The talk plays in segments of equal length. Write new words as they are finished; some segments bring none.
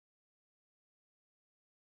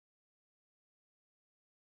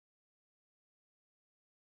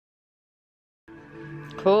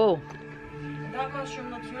Cool. That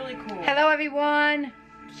mushroom looks really cool. Hello, everyone.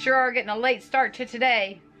 Sure are getting a late start to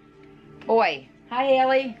today. Boy. Hi,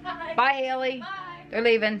 Haley. Hi. Bye, Haley. Bye. They're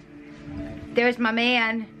leaving. There's my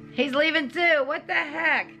man. He's leaving too. What the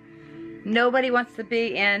heck? Nobody wants to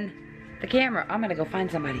be in the camera. I'm gonna go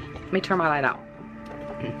find somebody. Let me turn my light out.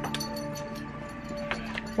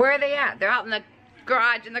 Where are they at? They're out in the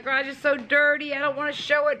garage, and the garage is so dirty. I don't want to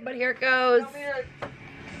show it, but here it goes.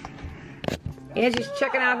 Angie's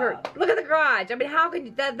checking out her. Look at the garage. I mean, how could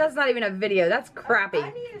you? That's not even a video. That's crappy. I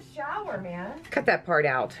need a shower, man. Cut that part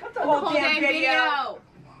out. What's the whole damn video?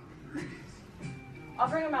 I'll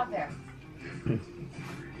bring them out there.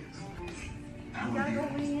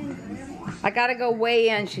 I gotta go weigh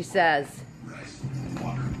in, she says.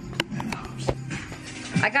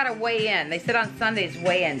 I gotta weigh in. They said on Sunday's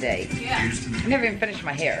weigh-in day. Yeah. I never even finished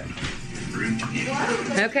my hair.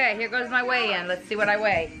 Okay, here goes my weigh-in. Let's see what I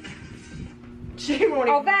weigh.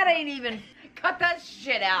 Oh, that ain't even. Cut that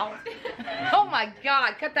shit out. Oh my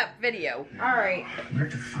God, cut that video. Alright. Where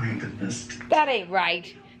to find the list? That ain't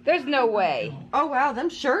right. There's no way. Oh wow, them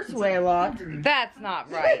shirts weigh a lot. That's not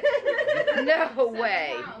right. No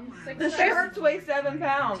way. The shirts weigh 7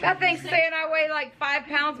 pounds. That thing's saying I weigh like 5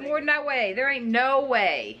 pounds more than I weigh. There ain't no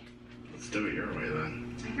way. Let's do it your way then.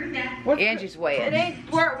 Angie's weighing. It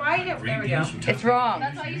ain't. Why ain't it? There we go. It's wrong.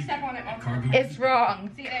 That's why you step on it. Mom. It's wrong.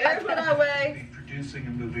 See, That's what I weigh. Producing a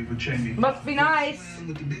movie with Jamie. Must be nice.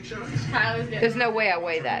 Tyler's good. There's no way I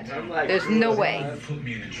weigh that. There's no way. Put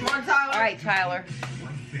me in a Come on, Tyler. All right, Tyler.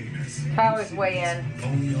 famous. Tyler's weighing.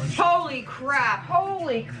 Only on Holy crap.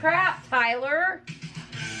 Holy crap, Tyler.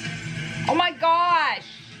 Oh my gosh.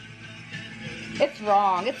 It's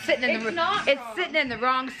wrong. It's sitting in It's the not It's wrong. sitting in the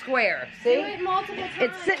wrong square. Do See? it multiple times.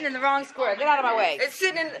 It's sitting in the wrong square. Get out of my way. It's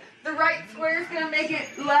sitting in the right square's gonna make it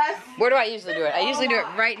less. Where do I usually do it? I usually do it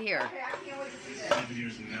right here.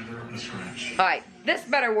 There's never a scratch. All right, this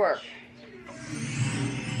better work.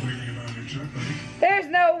 Waving about it, buddy. There's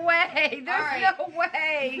no way. There's All right. no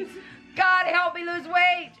way. God help me lose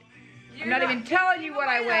weight. I'm not even telling you what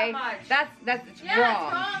I weigh. That's it's Yeah, wrong.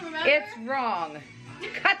 it's wrong, remember? It's wrong.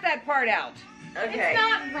 Cut that part out. Okay. It's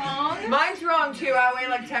not wrong. Mine's wrong too. I weigh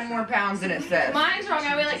like 10 more pounds than it says. Mine's wrong.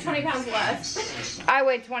 I weigh like 20 pounds less. I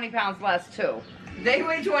weigh 20 pounds less too. They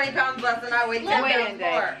weigh 20 pounds less than I weigh 10 Weigh-in pounds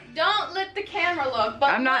day. more. Don't let the camera look.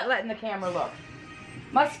 But I'm not letting the camera look.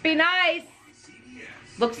 Must be nice.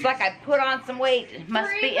 Looks like I put on some weight. It must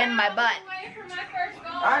 3 be in my pounds butt. away from my first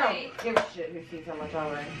goal I weight. don't give a shit who sees how much I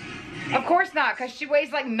weigh. Of course not, because she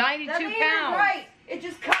weighs like 92 That ain't pounds. right. It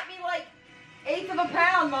just cut me like 1/8 of a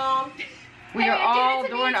pound, Mom. We Hey, are it did all it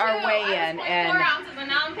to me doing too. our I weigh-in, was 0.4 and ounces and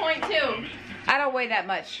now I'm 0.2. I don't weigh that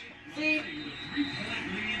much. See,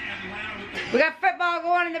 We got football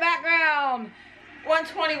going in the background.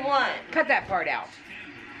 121. Cut that part out.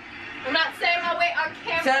 I'm not saying my weight on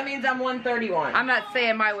camera. So that means I'm 131. I'm not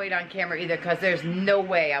saying my weight on camera either, because there's no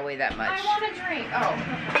way I weigh that much. I want a drink.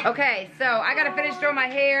 Oh. Okay, so I got to finish doing my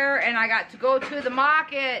hair, and I got to go to the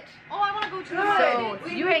market. Oh, I want to go to the So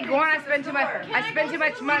market. you ain't going. I spend too much. Can I spend go too to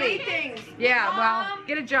much the money. meetings? Yeah, well, Mom.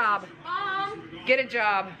 get a job. Mom. Get a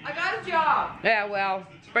job. I got a job. Yeah, well,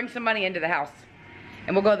 bring some money into the house,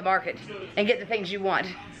 and we'll go to the market and get the things you want.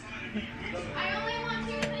 I only want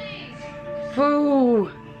 2 things.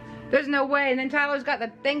 Food. There's no way. And then Tyler's got the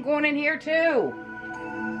thing going in here too.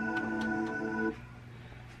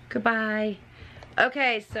 Goodbye.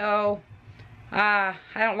 Okay, so I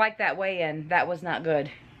don't like that weigh-in. That was not good.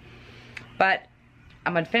 But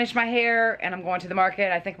I'm gonna finish my hair and I'm going to the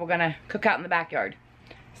market. I think we're gonna cook out in the backyard.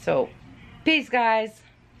 So, peace, guys.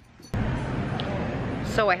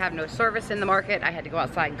 So I have no service in the market. I had to go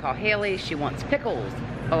outside and call Haley. She wants pickles,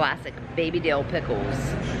 classic baby dill pickles.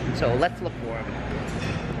 So let's look for them.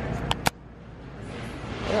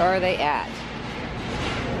 Where are they at?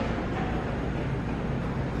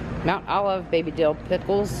 Mount Olive baby dill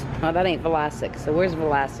pickles. Oh, that ain't Vlasic. So where's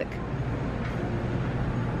Vlasic?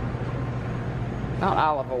 Mount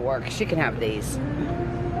Olive will work. She can have these.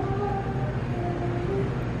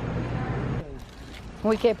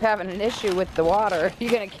 We keep having an issue with the water. You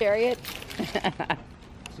gonna carry it?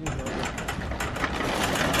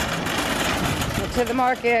 Go to the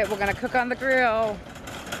market. We're gonna cook on the grill.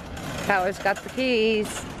 Tyler's got the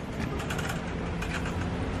keys.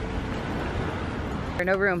 There's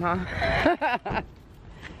no room, huh?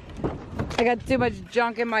 I got too much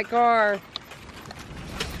junk in my car.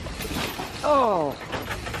 Oh.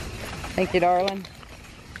 Thank you, darling.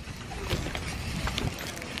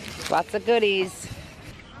 Lots of goodies.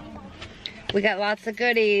 We got lots of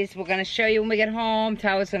goodies. We're gonna show you when we get home.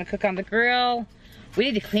 Tyler's gonna cook on the grill. We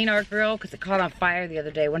need to clean our grill because it caught on fire the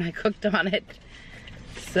other day when I cooked on it.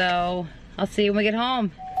 So I'll see you when we get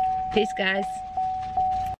home. Peace, guys.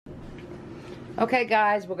 Okay,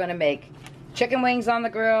 guys, we're gonna make chicken wings on the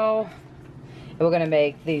grill. And we're gonna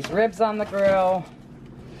make these ribs on the grill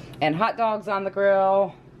and hot dogs on the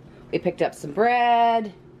grill. We picked up some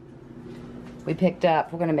bread. We're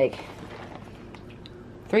gonna make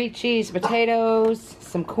 3 cheese potatoes,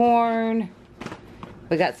 some corn.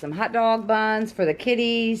 We got some hot dog buns for the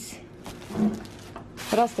kiddies.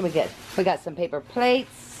 What else did we get? We got some paper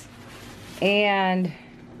plates and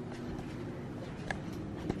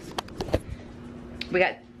we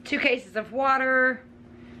got 2 cases of water.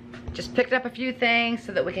 Just picked up a few things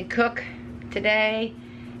so that we can cook today.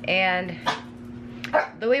 And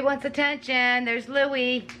Louie wants attention. There's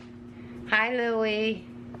Louie. Hi, Louie.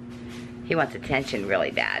 He wants attention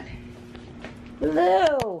really bad.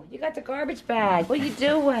 Lou, you got the garbage bag. What are you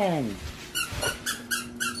doing?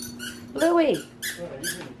 Louie,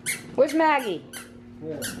 where's Maggie?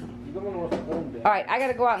 All right, I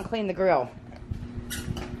gotta go out and clean the grill.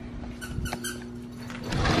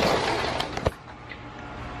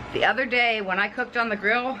 The other day when I cooked on the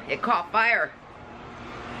grill, it caught fire.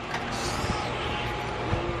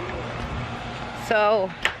 So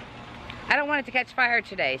I don't want it to catch fire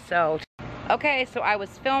today. So okay, so I was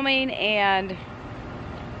filming and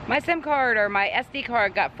my SIM card or my SD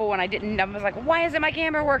card got full and I was like, why isn't my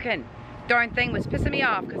camera working? Darn thing was pissing me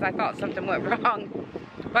off because I thought something went wrong.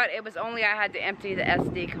 But it was only I had to empty the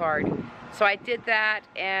SD card. So I did that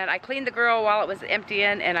and I cleaned the grill while it was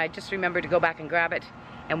emptying and I just remembered to go back and grab it.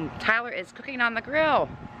 And Tyler is cooking on the grill.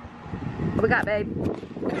 What we got, babe?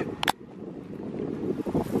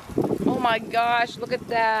 Oh my gosh, look at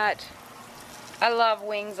that. I love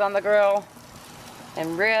wings on the grill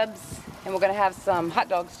and ribs. And we're gonna have some hot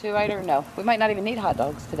dogs too, right? Or no, we might not even need hot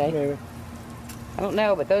dogs today. Maybe. I don't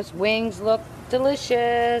know, but those wings look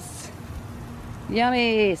delicious.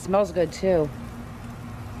 Yummy, smells good too.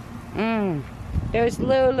 There's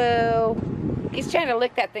Lulu. He's trying to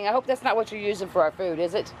lick that thing. I hope that's not what you're using for our food,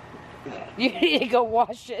 is it? You need to go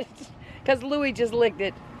wash it. Because Louie just licked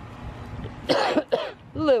it.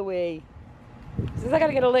 Louie. Says I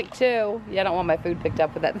gotta get a lick too. Yeah, I don't want my food picked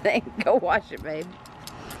up with that thing. Go wash it, babe.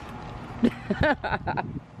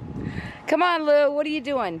 Come on, Lou. What are you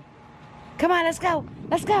doing? Come on, let's go.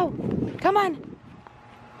 Let's go. Come on.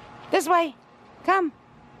 This way. Come.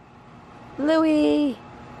 Louie.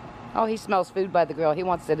 Oh, he smells food by the grill. He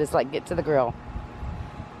wants to just like get to the grill.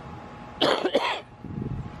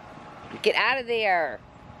 Get out of there.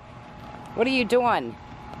 What are you doing?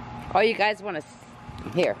 Oh, you guys want to...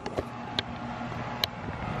 Here.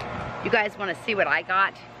 You guys want to see what I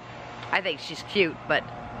got? I think she's cute, but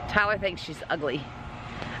Tyler thinks she's ugly.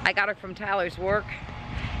 I got her from Tyler's work,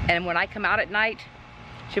 and when I come out at night,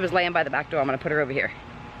 she was laying by the back door. I'm going to put her over here.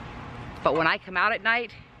 But when I come out at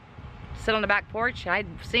night, sit on the back porch, I'd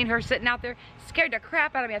seen her sitting out there, scared the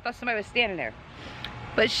crap out of me. I thought somebody was standing there.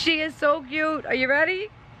 But she is so cute. Are you ready?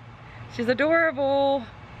 She's adorable.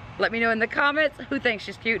 Let me know in the comments who thinks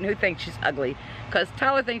she's cute and who thinks she's ugly. Because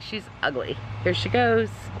Tyler thinks she's ugly. Here she goes.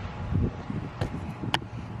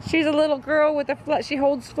 She's a little girl with she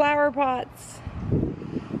holds flower pots.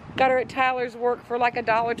 Got her at Tyler's work for like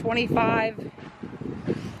 $1.25.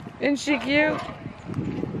 Isn't she cute?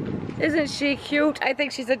 Isn't she cute? I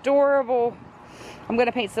think she's adorable. I'm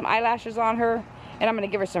gonna paint some eyelashes on her and I'm gonna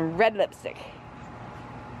give her some red lipstick.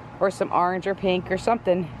 Or some orange or pink or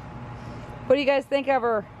something. What do you guys think of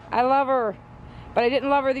her? I love her. But I didn't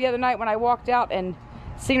love her the other night when I walked out and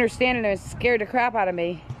seen her standing there and scared the crap out of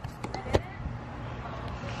me.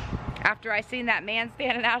 After I seen that man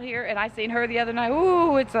standing out here and I seen her the other night,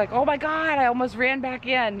 ooh, it's like, oh my God, I almost ran back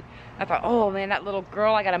in. I thought, oh man, that little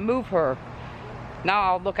girl, I gotta move her. Now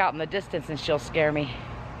I'll look out in the distance and she'll scare me.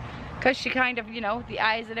 Cause she kind of, you know, the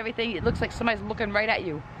eyes and everything, it looks like somebody's looking right at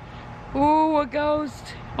you. Ooh, a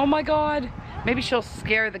ghost. Oh my God. Maybe she'll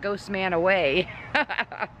scare the ghost man away.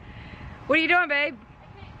 What are you doing, babe?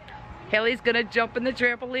 Haley's gonna jump in the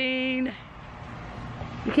trampoline.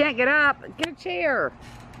 You can't get up. Get a chair.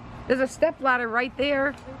 There's a step ladder right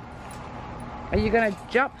there. Are you gonna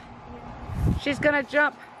jump? She's gonna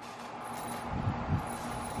jump.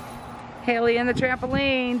 Haley in the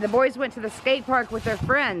trampoline. The boys went to the skate park with their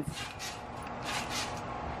friends.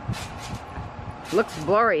 Looks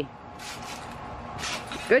blurry.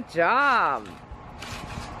 Good job.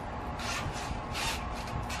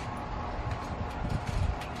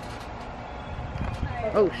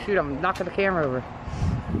 Oh shoot, I'm knocking the camera over.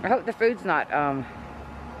 I hope the food's not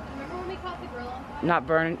Remember when we caught the grill on fire? not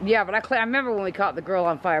burning. Yeah, but I remember when we caught the grill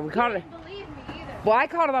on fire. We caught it. You didn't believe me either. Well, I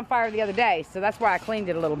caught it on fire the other day, so that's why I cleaned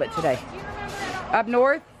it a little bit today. Do you remember Up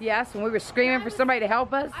north? Yes, when we were screaming for somebody to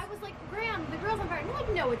help us. I was like, Graham, the grill's on fire. And you're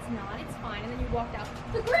like, no, it's not. It's fine. And then you walked out.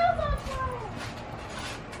 The grill's on fire.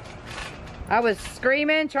 I was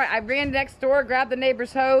screaming. I ran next door, grabbed the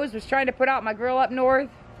neighbor's hose, was trying to put out my grill up north.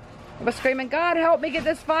 I was screaming, God help me get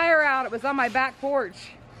this fire out. It was on my back porch.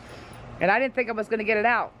 And I didn't think I was going to get it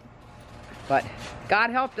out. But God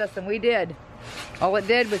helped us, and we did. All it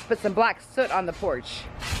did was put some black soot on the porch.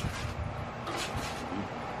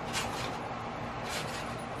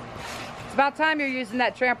 It's about time you're using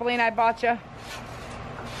that trampoline I bought you.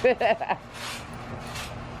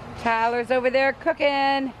 Tyler's over there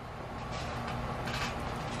cooking.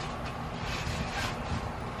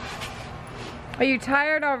 Are you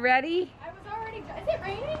tired already? I was already. Is it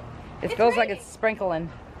raining? It feels like it's sprinkling.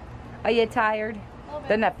 Are you tired? A little bit.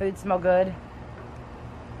 Doesn't that food smell good?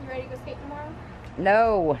 You ready to go skate tomorrow?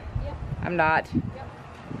 No, Yep. I'm not. Yep.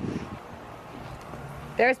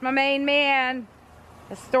 There's my main man.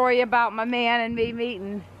 A story about my man and me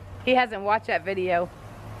meeting. He hasn't watched that video.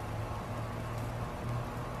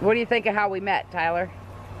 What do you think of how we met, Tyler?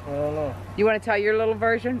 I don't know. You want to tell your little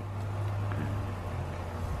version?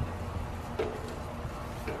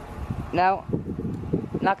 No?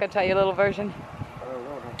 Not going to tell your little version? I don't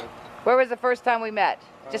know. Where was the first time we met?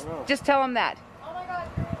 I don't know. Just tell him that. Oh my God.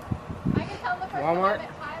 I can tell the first Walmart? time I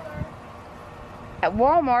met Tyler. At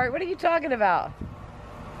Walmart? What are you talking about?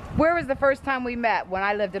 Where was the first time we met? When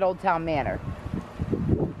I lived at Old Town Manor.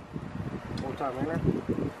 Old Time Manor?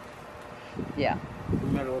 Yeah. We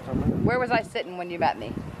met at Old Time Manor? Where was I sitting when you met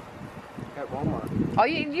me? At Walmart. Oh,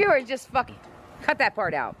 you were just fucking... Cut that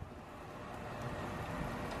part out.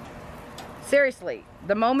 Seriously,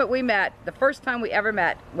 the moment we met, the first time we ever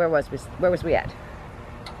met, where was we at?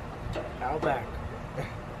 Outback.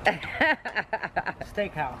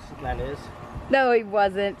 Steakhouse, that is. No, he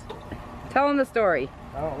wasn't. Tell him the story.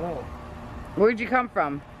 I don't know. Where'd you come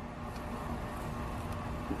from?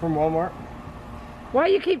 From Walmart. Why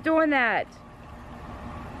you keep doing that?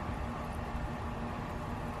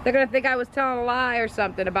 They're gonna think I was telling a lie or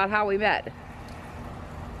something about how we met.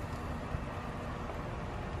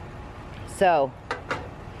 So,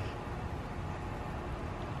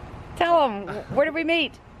 tell them, where did we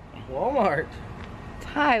meet? Walmart.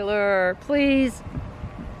 Tyler, please.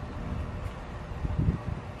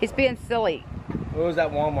 He's being silly. It was at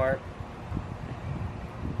Walmart.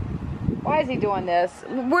 Why is he doing this?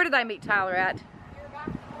 Where did I meet Tyler at? You're back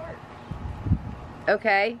to work.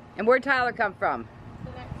 Okay. And where'd Tyler come from?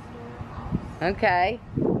 The next door house. Okay.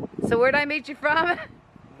 So where'd I meet you from?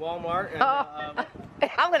 Walmart. And, Oh.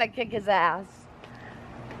 I'm gonna kick his ass.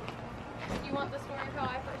 Do you want the story of how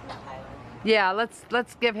I first met Tyler? Yeah,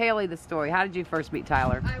 let's give Haley the story. How did you first meet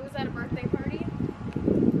Tyler? I was at a birthday party.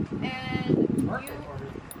 And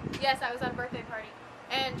Yes, I was at a birthday party.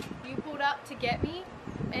 And you pulled up to get me.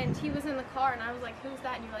 And he was in the car. And I was like, who's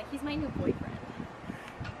that? And you're like, he's my new boyfriend.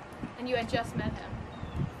 And you had just met him.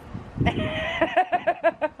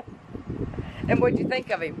 And what'd you think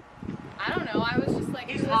of him? I don't know. I was just like,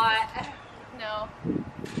 He's who is hot. this- No.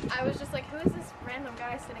 I was just like, who is this random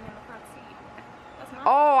guy sitting in the front seat? That's not.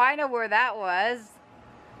 Oh, I know where that was.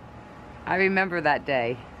 I remember that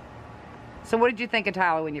day. So what did you think of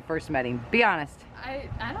Tyler when you first met him? Be honest. I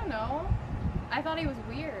don't know. I thought he was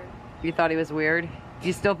weird. You thought he was weird? Do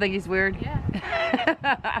you still think he's weird?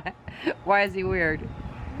 Yeah. Why is he weird?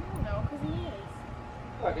 I don't know, because he is.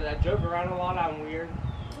 Look, I joke around a lot. I'm weird.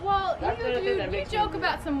 Well, That's the only thing that you makes me joke weird.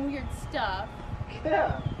 about some weird stuff.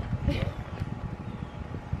 Yeah.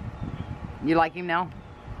 You like him now?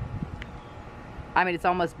 I mean, it's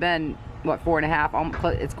almost been, what,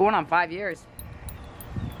 4.5? It's going on 5 years.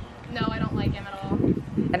 No, I don't like him at all.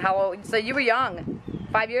 And how old? So you were young.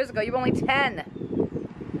 5 years ago, you were only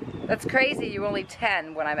 10. That's crazy. You were only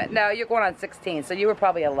 10 when I met. No, you're going on 16, so you were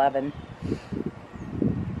probably 11.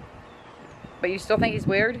 But you still think he's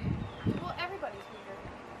weird? Well, everybody's weird.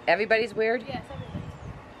 Everybody's weird? Yes, everybody's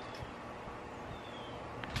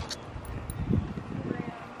weird.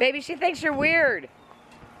 Baby, she thinks you're weird.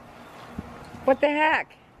 What the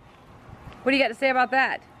heck? What do you got to say about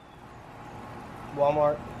that?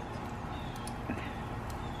 Walmart.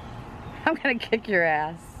 I'm gonna kick your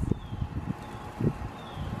ass.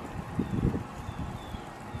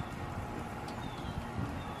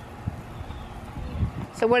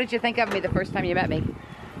 So what did you think of me the first time you met me?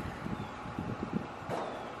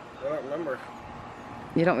 I don't remember.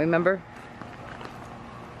 You don't remember?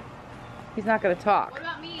 He's not gonna talk. What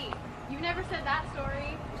about me? You never said that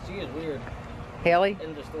story. She is weird. Haley?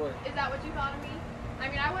 End of story. Is that what you thought of me? I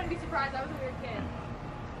mean, I wouldn't be surprised. I was a weird kid.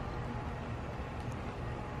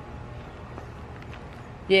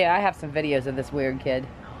 Yeah, I have some videos of this weird kid.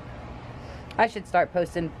 I should start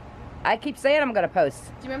posting. I keep saying I'm gonna post.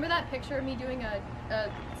 Do you remember that picture of me doing a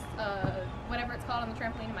whatever it's called on the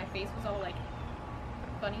trampoline and my face was all like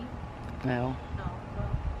funny? No. Oh, well,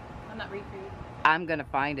 I'm not recreating. I'm gonna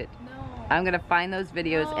find it. No. I'm gonna find those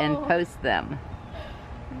videos and No. post them.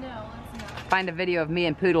 No, let's not. Find a video of me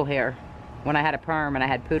in poodle hair when I had a perm and I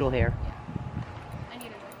had poodle hair. I need a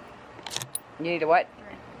drink. You need a what?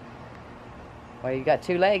 Drink. Well, you got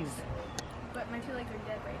 2 legs. But my 2 legs are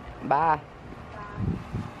dead right now. Bye.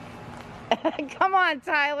 Bye. Come on,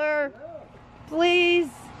 Tyler. Please.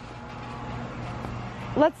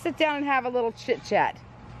 Let's sit down and have a little chit chat.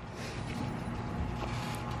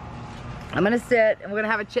 I'm gonna sit and we're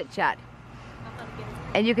gonna have a chit chat.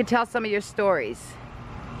 And you can tell some of your stories.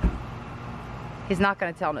 He's not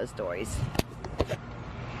gonna tell no stories.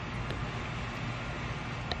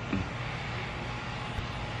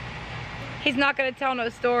 He's not gonna tell no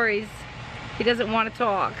stories. He doesn't want to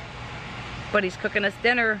talk. But he's cooking us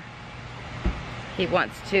dinner. He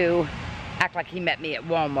wants to act like he met me at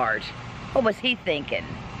Walmart. What was he thinking?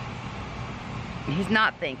 He's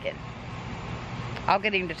not thinking. I'll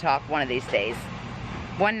get him to talk one of these days.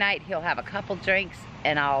 One night he'll have a couple drinks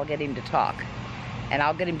and I'll get him to talk. And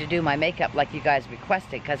I'll get him to do my makeup like you guys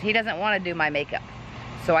requested, because he doesn't want to do my makeup.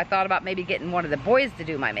 So I thought about maybe getting one of the boys to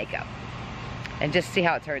do my makeup and just see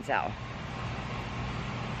how it turns out.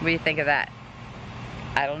 What do you think of that?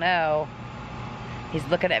 I don't know. He's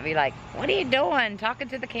looking at me like, what are you doing? Talking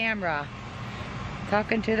to the camera.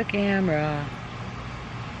 Talking to the camera.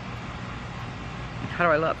 How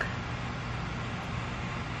do I look?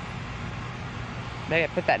 Maybe I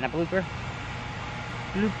put that in a blooper.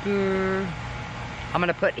 Blooper. I'm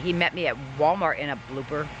gonna put, he met me at Walmart in a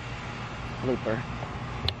blooper. Blooper.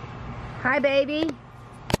 Hi, baby.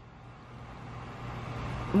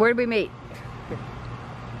 Where did we meet?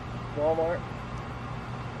 Walmart.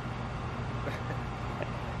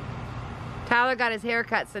 Tyler got his hair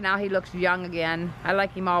cut, so now he looks young again. I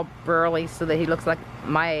like him all burly so that he looks like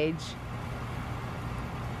my age.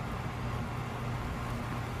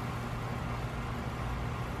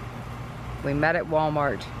 We met at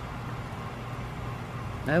Walmart.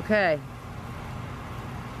 Okay.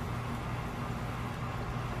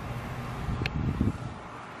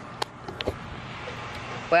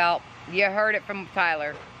 Well, you heard it from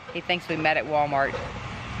Tyler. He thinks we met at Walmart.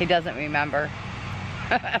 He doesn't remember.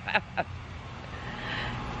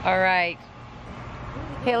 All right.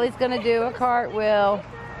 Haley's gonna do a cartwheel.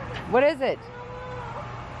 What is it?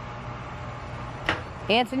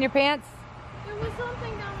 Ants in your pants? There was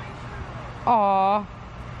something down my shirt. Aw.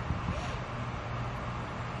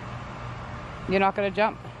 You're not gonna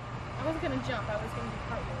jump? I wasn't gonna jump, I was gonna do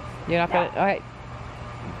cartwheels. You're not gonna, all right.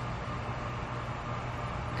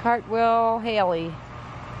 Cartwheel Haley.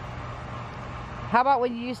 How about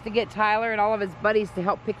when you used to get Tyler and all of his buddies to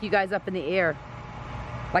help pick you guys up in the air?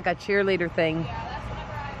 Like a cheerleader thing. Yeah, that's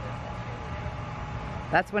whenever I was a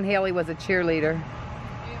cheerleader. That's when Haley was a cheerleader.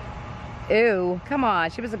 Ew. Ew, come on,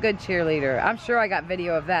 she was a good cheerleader. I'm sure I got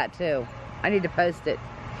video of that too. I need to post it.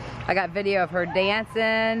 I got video of her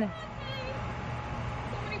dancing.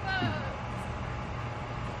 So many bugs.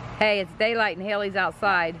 Hey, it's daylight and Haley's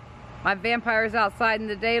outside. My vampire's outside in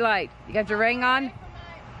the daylight. You got your ring on?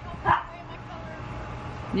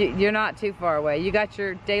 You're not too far away. You got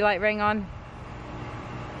your daylight ring on?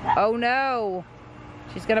 Oh no,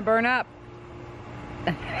 she's gonna burn up.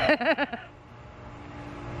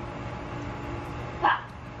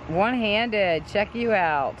 One-handed, check you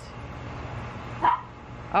out.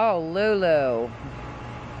 Oh, Lulu. I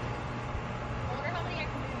wonder how many I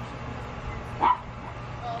can do.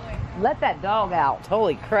 All the way. Let that dog out.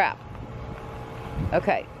 Holy crap.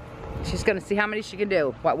 Okay, she's gonna see how many she can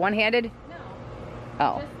do. What, one-handed? No.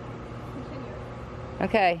 Oh, Just continue.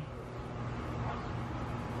 okay.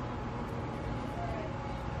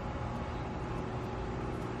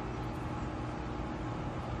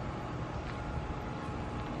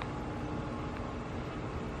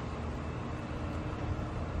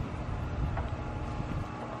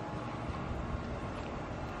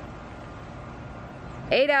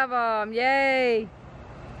 Eight of them, yay!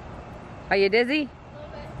 Are you dizzy? A little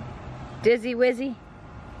bit. Dizzy wizzy?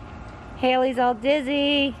 Haley's all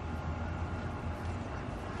dizzy.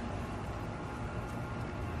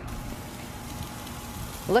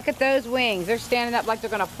 Look at those wings. They're standing up like they're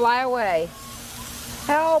gonna fly away.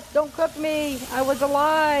 Help, don't cook me. I was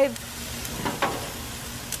alive.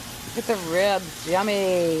 Look at the ribs,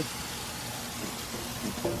 yummy.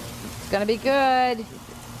 It's gonna be good.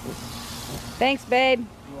 Thanks, babe.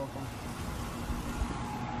 You're welcome.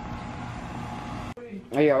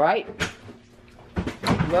 Are you all right?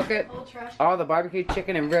 Look at Old trash. all the barbecue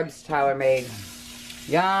chicken and ribs Tyler made.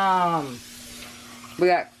 Yum. We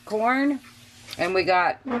got corn and we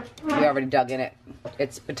already dug in it.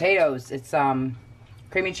 It's potatoes. It's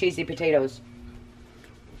creamy cheesy potatoes.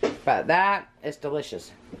 But that is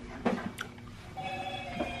delicious.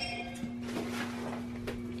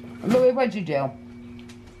 Louie, what'd you do?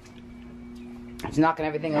 It's knocking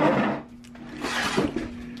everything over.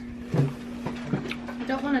 I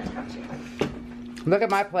don't want to touch it. Look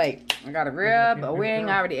at my plate. I got a rib, a wing.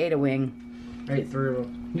 I already ate a wing. I ate 3 of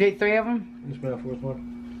them. You ate 3 of them? This is my 4th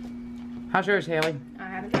one. How's yours, Haley? I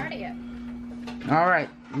haven't tried it yet. All right,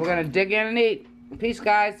 we're gonna dig in and eat. Peace,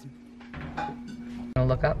 guys.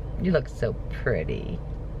 Look up. You look so pretty.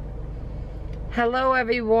 Hello,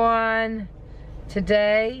 everyone.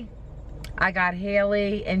 Today, I got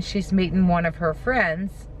Haley, and she's meeting one of her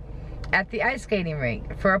friends at the ice skating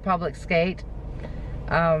rink for a public skate.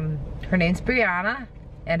 Her name's Brianna,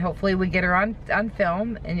 and hopefully we get her on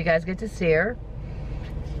film, and you guys get to see her.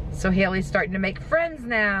 So Haley's starting to make friends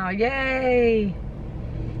now. Yay!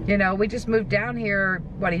 You know, we just moved down here,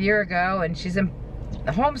 what, a year ago, and she's in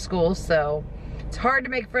homeschool, so it's hard to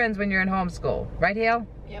make friends when you're in homeschool. Right, Hale?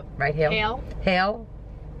 Yep. Right, Hale? Hale. Hale?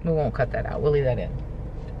 We won't cut that out. We'll leave that in.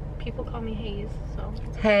 People call me Hayes, so.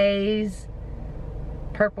 Haze.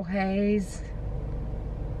 Purple haze.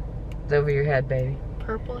 It's over your head, baby.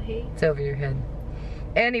 Purple Hayes. It's over your head.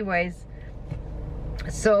 Anyways,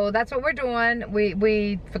 so that's what we're doing.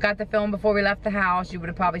 We forgot to film before we left the house. You would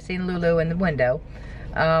have probably seen Lulu in the window.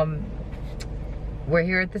 We're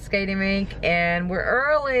here at the skating rink and we're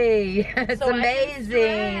early. It's So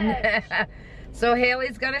amazing. So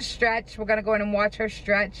Haley's gonna stretch. We're gonna go in and watch her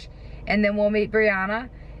stretch, and then we'll meet Brianna.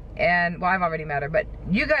 And well, I've already met her, but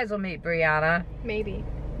you guys will meet Brianna. Maybe.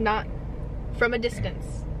 Not from a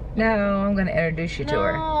distance. No, I'm gonna introduce you to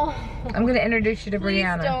her. No. I'm gonna introduce you to Please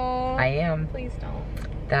Brianna. don't. I am. Please don't.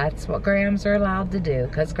 That's what Grams are allowed to do,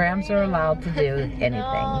 because Grams are allowed to do anything.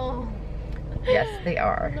 No. Yes, they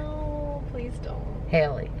are. No, please don't.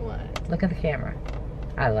 Haley, What? look at the camera.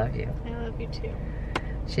 I love you. I love you too.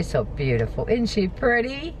 She's so beautiful. Isn't she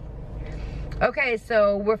pretty? Okay,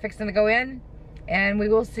 so we're fixing to go in, and we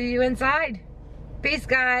will see you inside. Peace,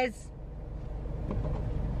 guys.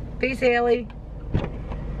 Peace, Haley.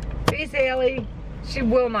 Peace, Haley. She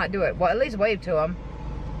will not do it. Well, at least wave to him.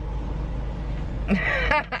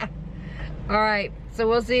 All right, so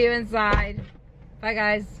we'll see you inside. Bye,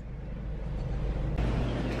 guys.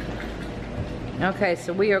 Okay,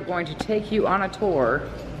 so we are going to take you on a tour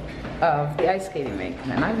of the ice skating rink,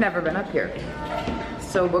 and I've never been up here,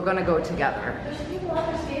 so we're gonna go together.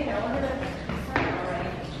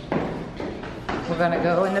 We're gonna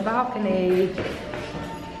go in the balcony.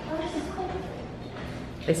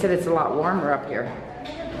 They said it's a lot warmer up here.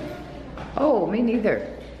 Oh, me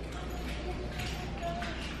neither.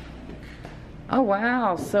 Oh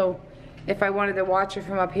wow, so if I wanted to watch it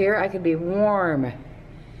from up here, I could be warm.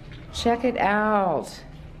 Check it out.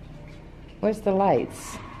 Where's the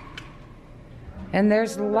lights? And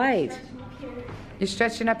there's the light. You're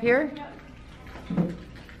stretching up here?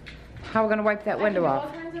 How are we gonna wipe that window off?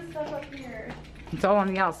 All kinds of stuff up here. It's all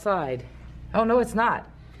on the outside. Oh no, it's not.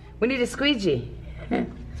 We need a squeegee.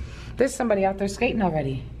 There's somebody out there skating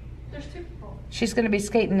already. There's 2 people. She's gonna be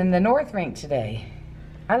skating in the North Rink today.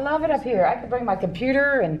 I love it up here. I could bring my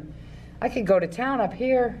computer and I could go to town up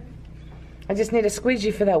here. I just need a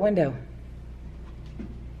squeegee for that window.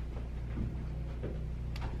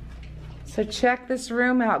 So check this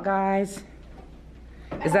room out, guys.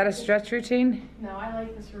 Is that a stretch routine? No, I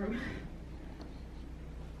like this room.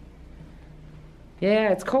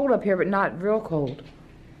 Yeah, it's cold up here, but not real cold.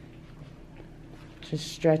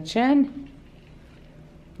 Just stretching.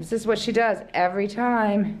 This is what she does every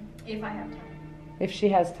time. If I have time. If she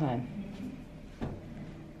has time.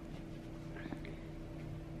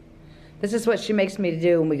 This is what she makes me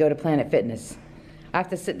do when we go to Planet Fitness. I have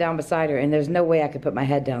to sit down beside her, and there's no way I could put my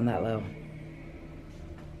head down that low.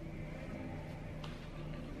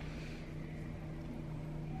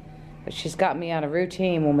 But she's got me on a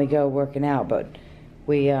routine when we go working out, but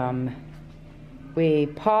we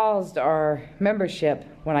paused our membership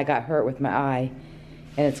when I got hurt with my eye,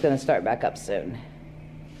 and it's going to start back up soon.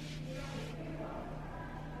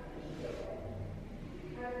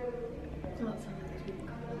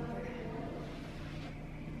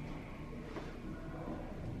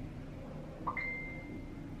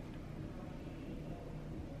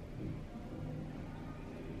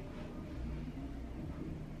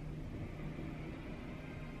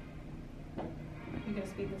 You gonna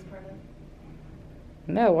speed this part up?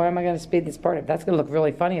 No, why am I going to speed this part up? That's going to look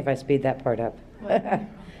really funny if I speed that part up.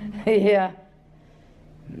 Yeah.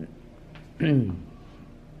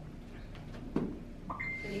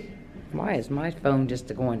 Why is my phone just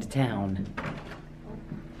going to town?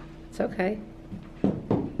 It's okay.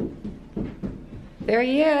 There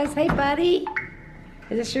he is. Hey, buddy.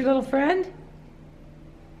 Is this your little friend?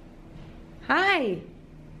 Hi.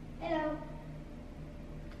 Hello.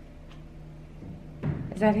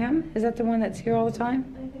 Is that him? Is that the one that's here all the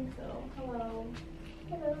time? I think so. Hello.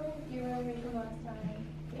 Hello. Do you remember me from last time?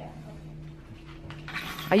 Yeah.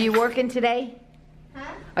 Are you working today?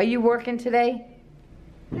 Huh? Are you working today?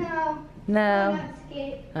 No. No. I'm not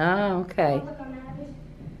skate. Oh, okay. Look on that.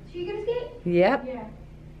 So you gonna skate? Yep. Yeah.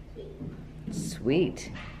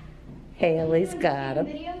 Sweet. Haley's got a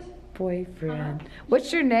Videos? boyfriend.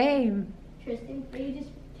 What's your name? Tristan, are you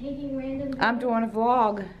just taking random I'm doing a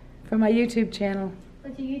vlog for my YouTube channel.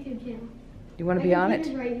 What's your YouTube channel? You want to be on it?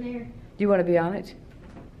 computer's right in there. Do you want to be on it?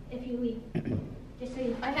 If you leave. Just so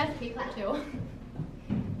you. I have paper too.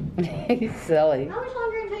 He's silly. How much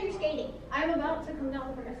longer until you're skating? I'm about to come down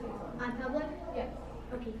the progressive on public? Yes.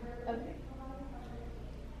 Okay. Okay.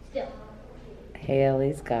 Still.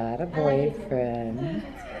 Haley's got a boyfriend.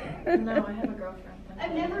 No, I have a girlfriend.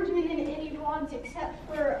 I've never been in any vlogs except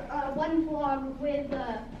for one vlog with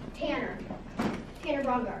Tanner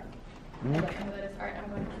Brongard. Okay. Alright, I'm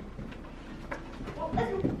going.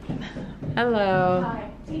 Hello. Hi.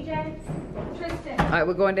 TJ. Tristan. All right,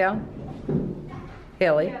 we're going down.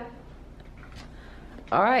 Haley. Yeah.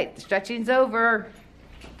 All right, the stretching's over.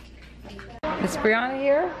 Is Brianna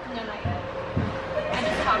here? No, not yet. I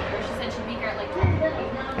just talked to her. She said she'd be here at like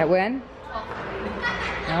 12:30. At when? 12:30.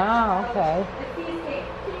 Oh, okay. Can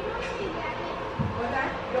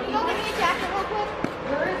you go get me a jacket real quick?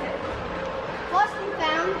 Where is it? Lost and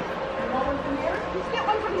found. Want one from here? Just get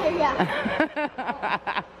one from here, yeah.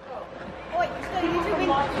 Wait, so YouTubing?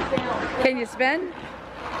 Can you spin?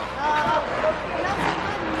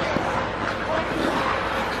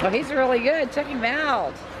 Well, he's really good. Check him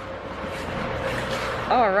out.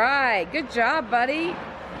 All right. Good job, buddy.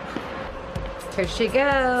 Here she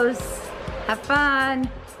goes. Have fun.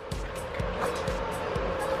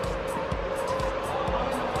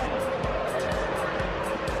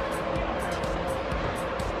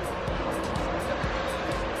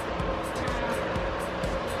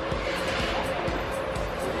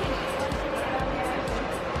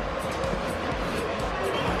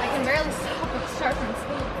 I can barely start from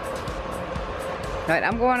sleep. All right,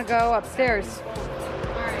 I'm going to go upstairs,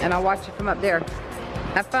 Alright. and I'll watch you from up there.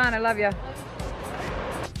 Have fun. I love you.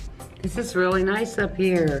 This is really nice up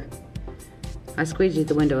here. I squeegeed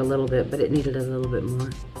the window a little bit, but it needed a little bit more.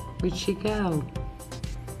 Where'd she go?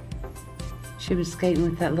 She was skating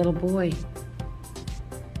with that little boy.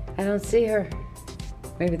 I don't see her.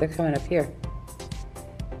 Maybe they're coming up here.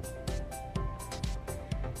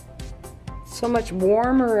 So much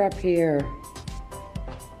warmer up here.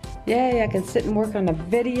 Yay, I can sit and work on a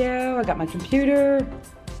video. I got my computer.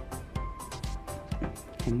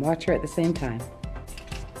 And watch her at the same time.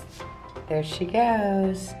 There she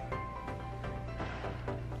goes.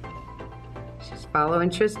 She's following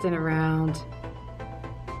Tristan around.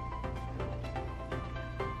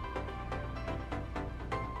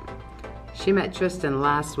 She met Tristan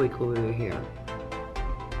last week when we were here.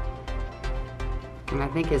 And I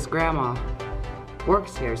think his grandma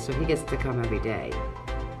works here, so he gets to come every day.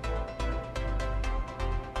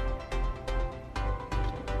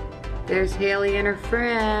 There's Haley and her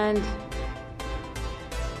friend.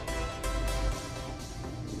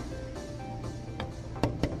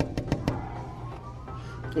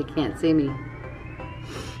 They can't see me.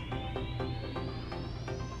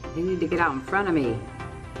 They need to get out in front of me.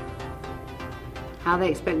 How they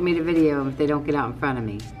expect me to video them if they don't get out in front of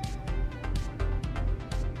me?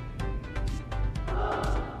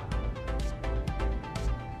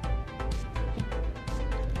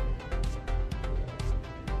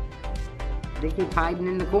 They keep hiding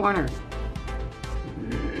in the corner.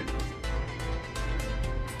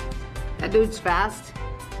 That dude's fast.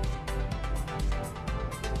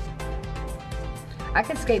 I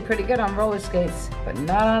can skate pretty good on roller skates, but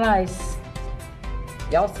not on ice.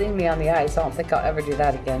 Y'all seen me on the ice. I don't think I'll ever do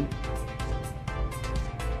that again.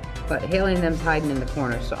 But Haley and them's hiding in the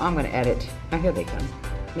corner, so I'm gonna edit. Oh, here they come.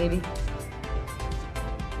 Maybe.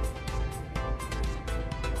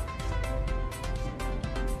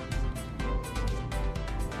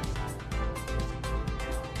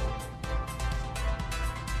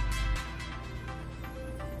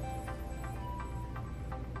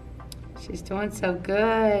 She's doing so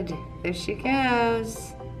good. There she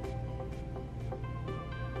goes.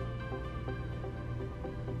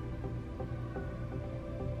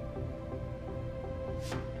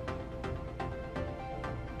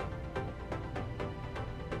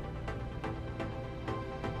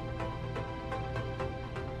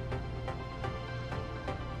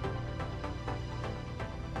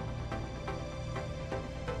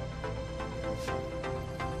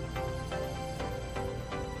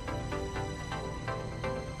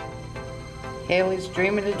 Haley's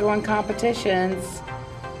dreaming of doing competitions.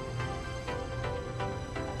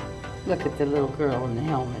 Look at the little girl in the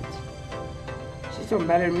helmet. She's doing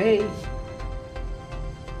better than me.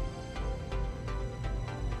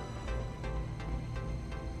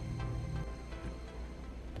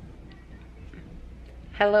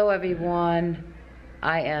 Hello everyone.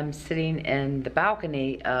 I am sitting in the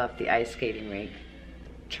balcony of the ice skating rink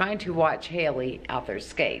trying to watch Haley out there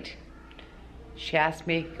skate. She asked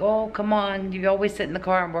me, oh, come on, you always sit in the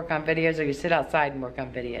car and work on videos, or you sit outside and work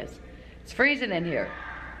on videos. It's freezing in here.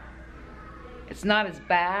 It's not as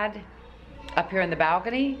bad up here in the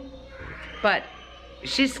balcony, but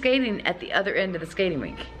she's skating at the other end of the skating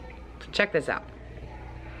rink. Check this out.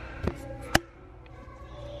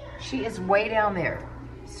 She is way down there.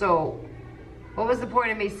 So, what was the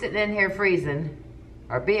point of me sitting in here freezing,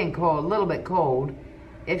 or being cold, a little bit cold,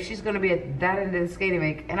 if she's going to be at that end of the skating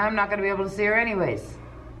rink, and I'm not going to be able to see her anyways?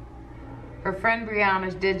 Her friend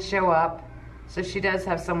Brianna did show up, so she does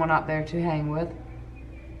have someone out there to hang with.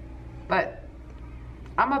 But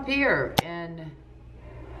I'm up here, and,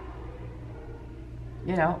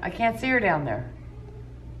 you know, I can't see her down there.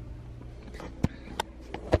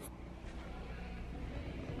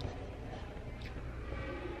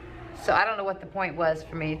 So I don't know what the point was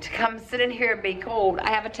for me to come sit in here and be cold. I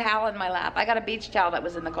have a towel in my lap. I got a beach towel that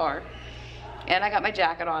was in the car. And I got my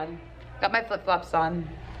jacket on. Got my flip-flops on.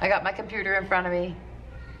 I got my computer in front of me.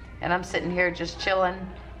 And I'm sitting here just chilling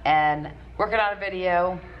and working on a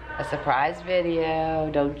video. A surprise video.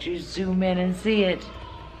 Don't you zoom in and see it.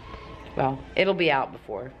 Well, it'll be out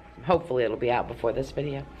before. Hopefully it'll be out before this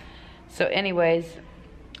video. So anyways,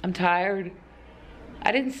 I'm tired.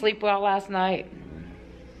 I didn't sleep well last night.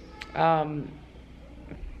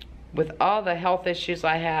 With all the health issues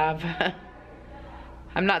I have,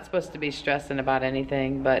 I'm not supposed to be stressing about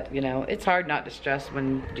anything, but you know, it's hard not to stress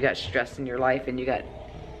when you got stress in your life and you got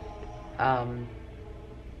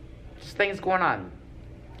just things going on.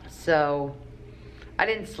 So I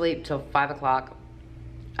didn't sleep till 5 o'clock.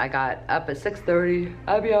 I got up at 6:30.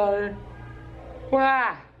 I'll be honest.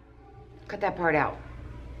 Wah! Cut that part out.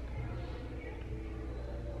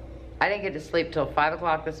 I didn't get to sleep till 5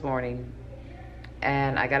 o'clock this morning,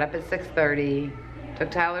 and I got up at 6:30, took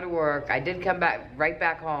Tyler to work. I did come back, right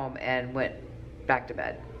back home, and went back to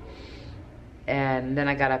bed. And then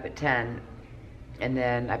I got up at 10, and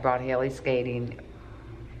then I brought Haley skating,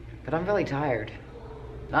 but I'm really tired.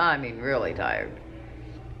 I mean, really tired.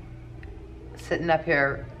 Sitting up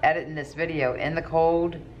here editing this video in the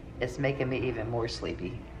cold is making me even more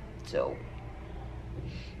sleepy, so.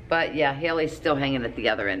 But yeah, Haley's still hanging at the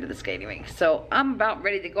other end of the skating rink. So I'm about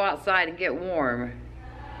ready to go outside and get warm,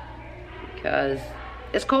 because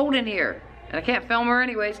it's cold in here. And I can't film her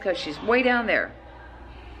anyways because she's way down there.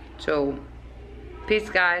 So, peace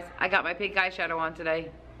guys. I got my pink eyeshadow on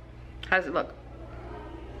today. How does it look?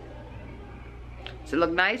 Does it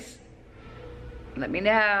look nice? Let me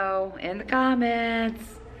know in the comments.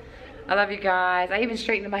 I love you guys. I even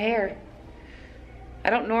straightened my hair. I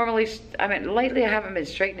don't normally, I mean, lately I haven't been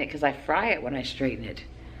straightening it because I fry it when I straighten it.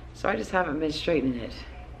 So I just haven't been straightening it.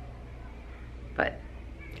 But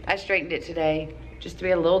I straightened it today just to be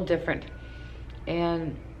a little different.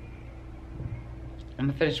 And I'm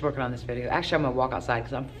gonna finish working on this video. Actually, I'm gonna walk outside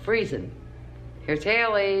because I'm freezing. Here's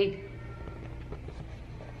Haley.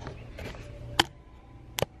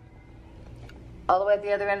 All the way at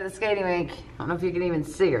the other end of the skating rink. I don't know if you can even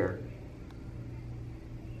see her.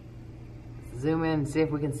 Zoom in and see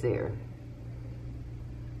if we can see her.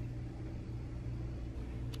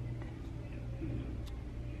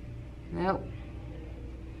 Nope.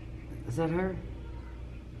 Is that her?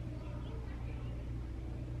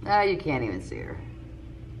 No, you can't even see her.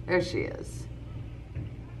 There she is.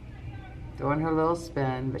 Doing her little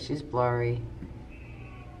spin, but she's blurry.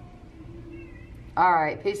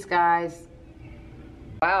 Alright, peace guys.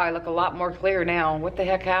 Wow, I look a lot more clear now. What the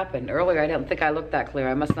heck happened? Earlier, I didn't think I looked that clear.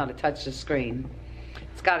 I must not have touched the screen.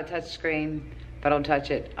 It's got a touch screen. If I don't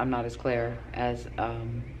touch it, I'm not as clear as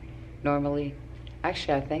normally.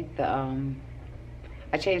 Actually, I think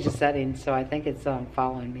I changed the settings, so I think it's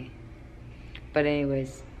following me. But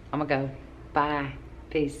anyways, I'm gonna go. Bye.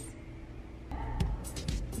 Peace.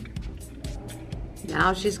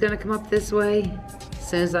 Now she's gonna come up this way. As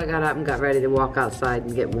soon as I got up and got ready to walk outside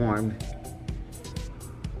and get warm.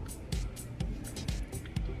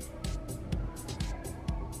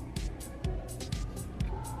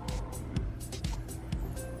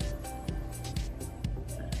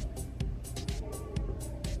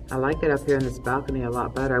 I like it up here on this balcony a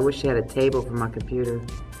lot better. I wish I had a table for my computer.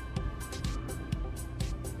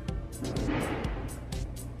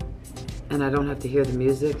 And I don't have to hear the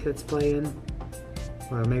music that's playing.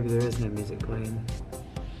 Or maybe there is no music playing.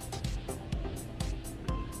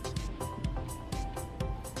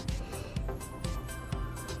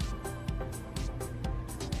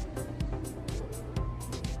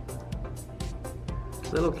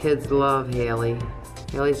 Little kids love Haley.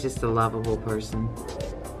 Haley's just a lovable person.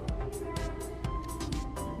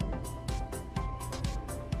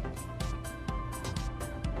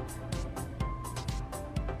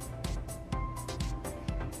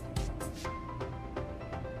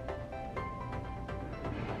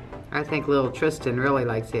 I think little Tristan really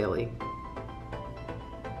likes Haley.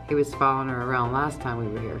 He was following her around last time we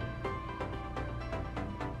were here.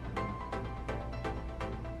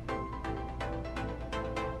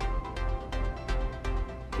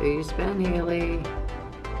 Do you spin, Haley?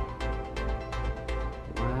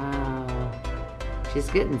 Wow. She's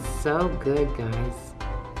getting so good, guys.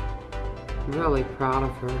 I'm really proud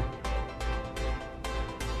of her.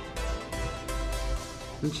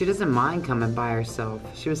 And she doesn't mind coming by herself.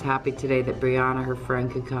 She was happy today that Brianna, her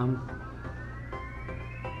friend, could come.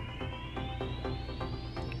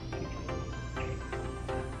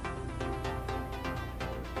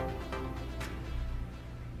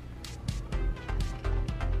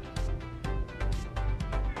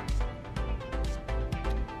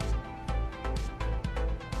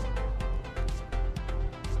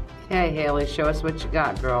 Hey, Haley, show us what you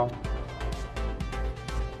got, girl.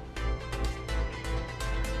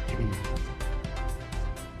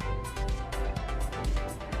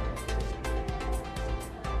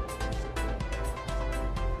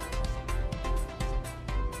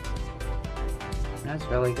 That's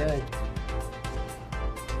really good.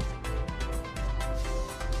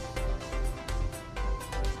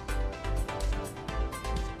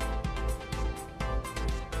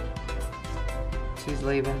 She's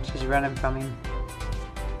leaving. She's running from him.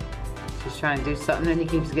 She's trying to do something and he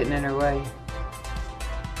keeps getting in her way.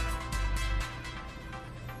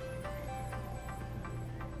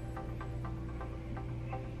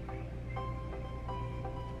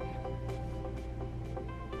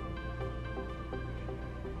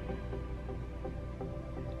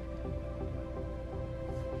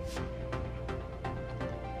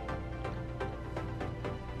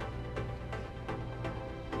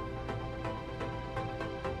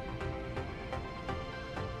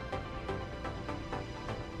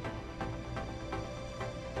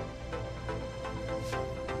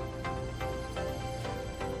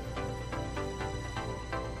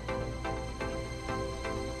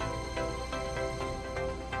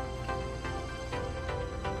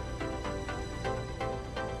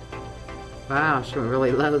 Wow, she went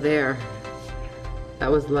really low there.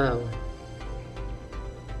 That was low.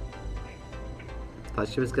 Thought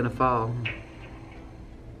she was gonna fall.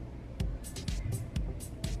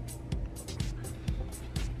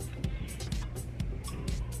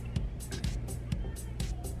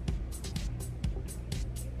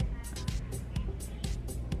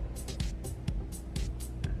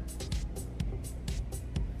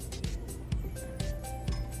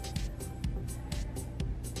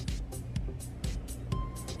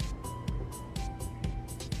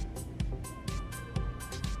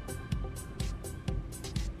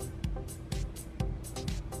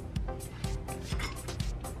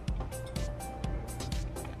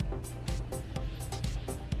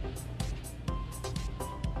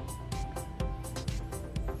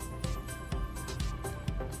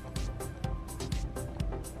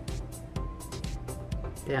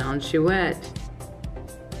 Down she went.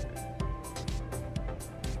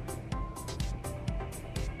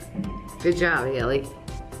 Good job, Haley.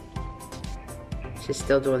 She's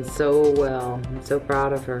still doing so well. I'm so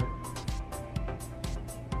proud of her.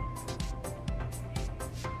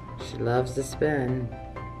 She loves to spin.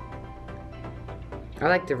 I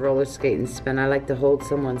like to roller skate and spin. I like to hold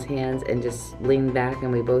someone's hands and just lean back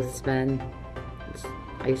and we both spin.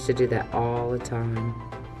 I used to do that all the time.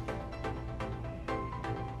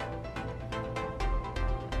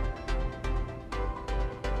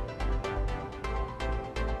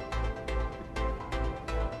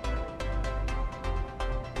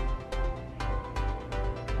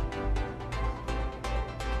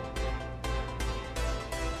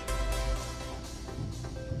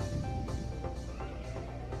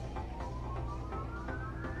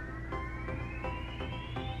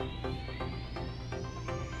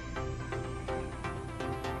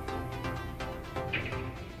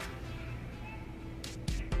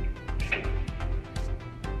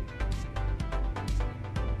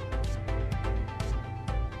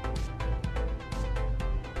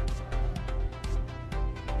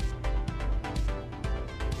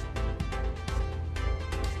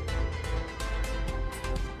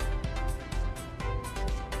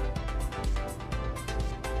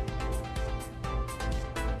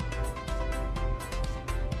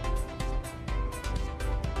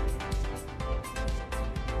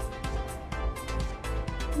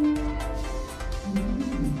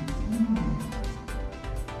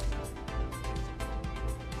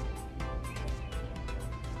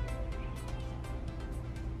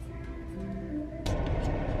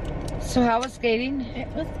 So how was skating? It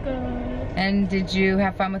was good. And did you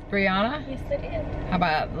have fun with Brianna? Yes, I did. How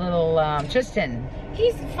about little Tristan?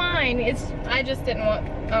 He's fine. I just didn't want,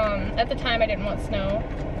 at the time I didn't want snow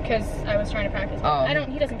because I was trying to practice. Oh.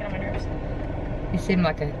 He doesn't get on my nerves. He seemed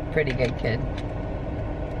like a pretty good kid.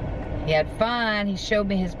 He had fun. He showed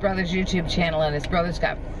me his brother's YouTube channel, and his brother's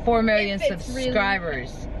got 4 million If it's really-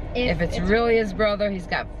 subscribers. If it's really his brother, he's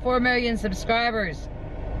got 4 million subscribers.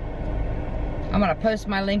 I'm gonna post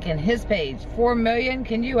my link in his page. 4 million,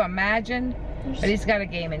 can you imagine? But he's got a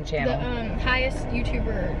gaming channel. The highest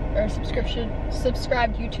YouTuber or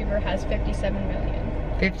subscribed YouTuber has 57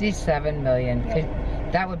 million. 57 million.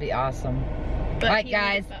 Yep. That would be awesome. But Alright he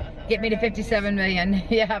guys, only gets get me to about 57 million.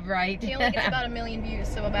 Yeah, right. He only gets about 1 million views,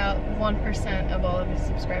 so about 1% of all of his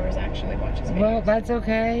subscribers actually watch his videos. Well, that's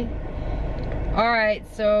okay. Alright,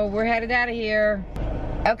 so we're headed out of here.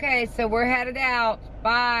 Okay, so we're headed out.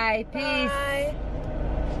 Bye. Peace. Bye.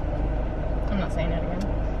 I'm not saying that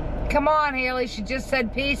again. Come on, Haley. She just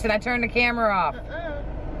said peace and I turned the camera off.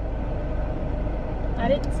 I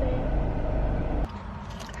didn't say it.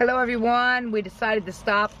 Hello, everyone. We decided to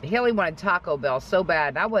stop. Haley wanted Taco Bell so bad.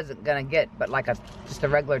 And I wasn't going to get but like just a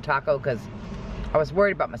regular taco because I was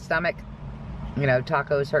worried about my stomach. You know,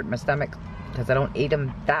 tacos hurt my stomach because I don't eat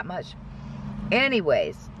them that much.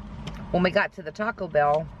 Anyways, when we got to the Taco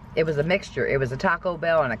Bell, it was a mixture. It was a Taco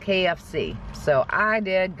Bell and a KFC. So I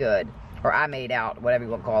did good. Or I made out, whatever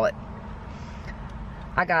you want to call it.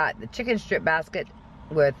 I got the chicken strip basket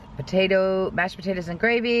with mashed potatoes and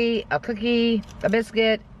gravy, a cookie, a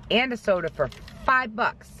biscuit, and a soda for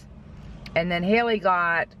 $5. And then Haley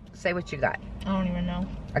got, say what you got. I don't even know.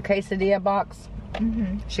 A quesadilla box.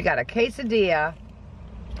 She got a quesadilla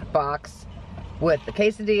box with the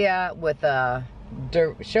quesadilla with a,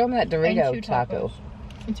 show them that Dorito taco.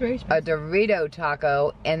 It's very A spicy. Dorito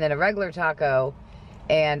taco, and then a regular taco,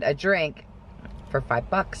 and a drink for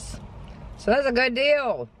 $5. So that's a good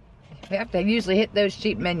deal. We have to usually hit those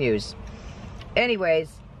cheap menus.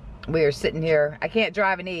 Anyways, we are sitting here. I can't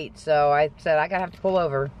drive and eat, so I said I gotta have to pull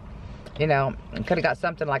over. You know, I could have got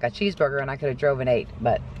something like a cheeseburger and I could have drove and ate,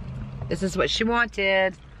 but this is what she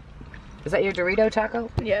wanted. Is that your Dorito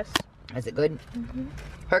taco? Yes. Is it good?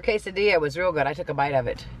 Her quesadilla was real good. I took a bite of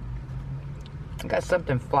it. I got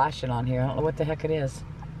something flashing on here. I don't know what the heck it is.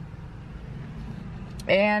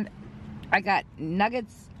 And I got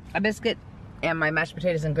nuggets, a biscuit, and my mashed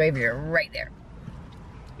potatoes and gravy are right there.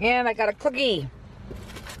 And I got a cookie.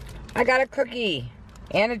 I got a cookie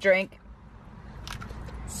and a drink.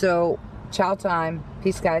 So, chow time.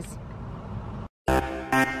 Peace, guys.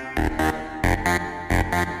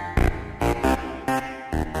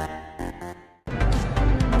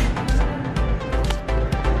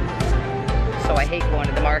 So I hate going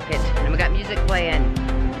to the market. And we got music playing.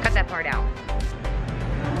 Cut that part out.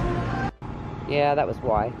 Yeah, that was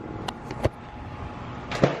why.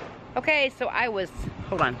 Okay, so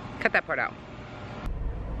hold on, cut that part out.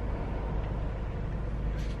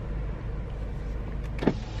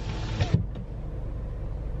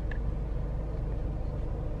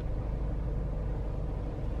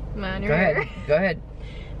 Am I on your hair? Go ahead.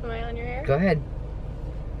 Am I on your hair? Go ahead.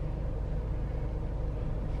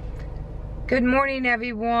 Good morning,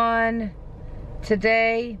 everyone.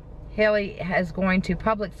 Today, Haley is going to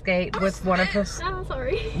public skate with one of her... I'm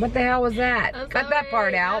sorry. What the hell was that? I'm Cut that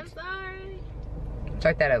part out. I'm sorry.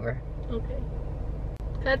 Start that over. Okay.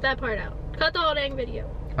 Cut that part out. Cut the whole dang video.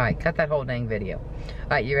 Alright, cut that whole dang video.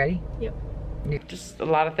 Alright, you ready? Yep. Just a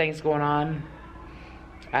lot of things going on.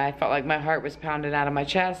 I felt like my heart was pounding out of my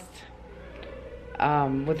chest.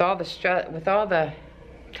 With all the stress,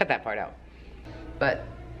 cut that part out. But,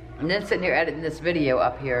 and then sitting here editing this video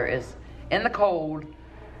up here is in the cold.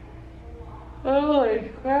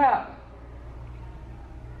 Holy crap.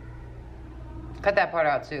 Cut that part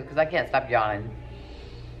out too, because I can't stop yawning.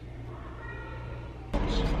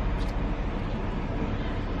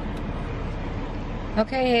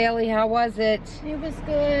 Okay, Haley, how was it? It was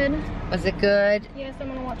good. Was it good? Yes, I'm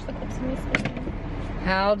gonna watch the clips of me speaking.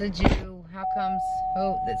 How comes,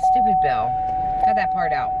 oh, that stupid bell. Cut that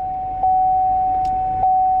part out.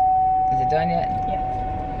 Is it done yet?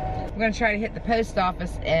 Yeah. We're gonna try to hit the post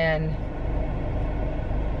office and...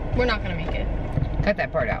 We're not gonna make it. Cut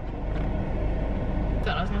that part out.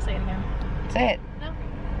 Thought I was gonna say it again. Say it.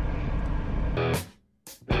 No.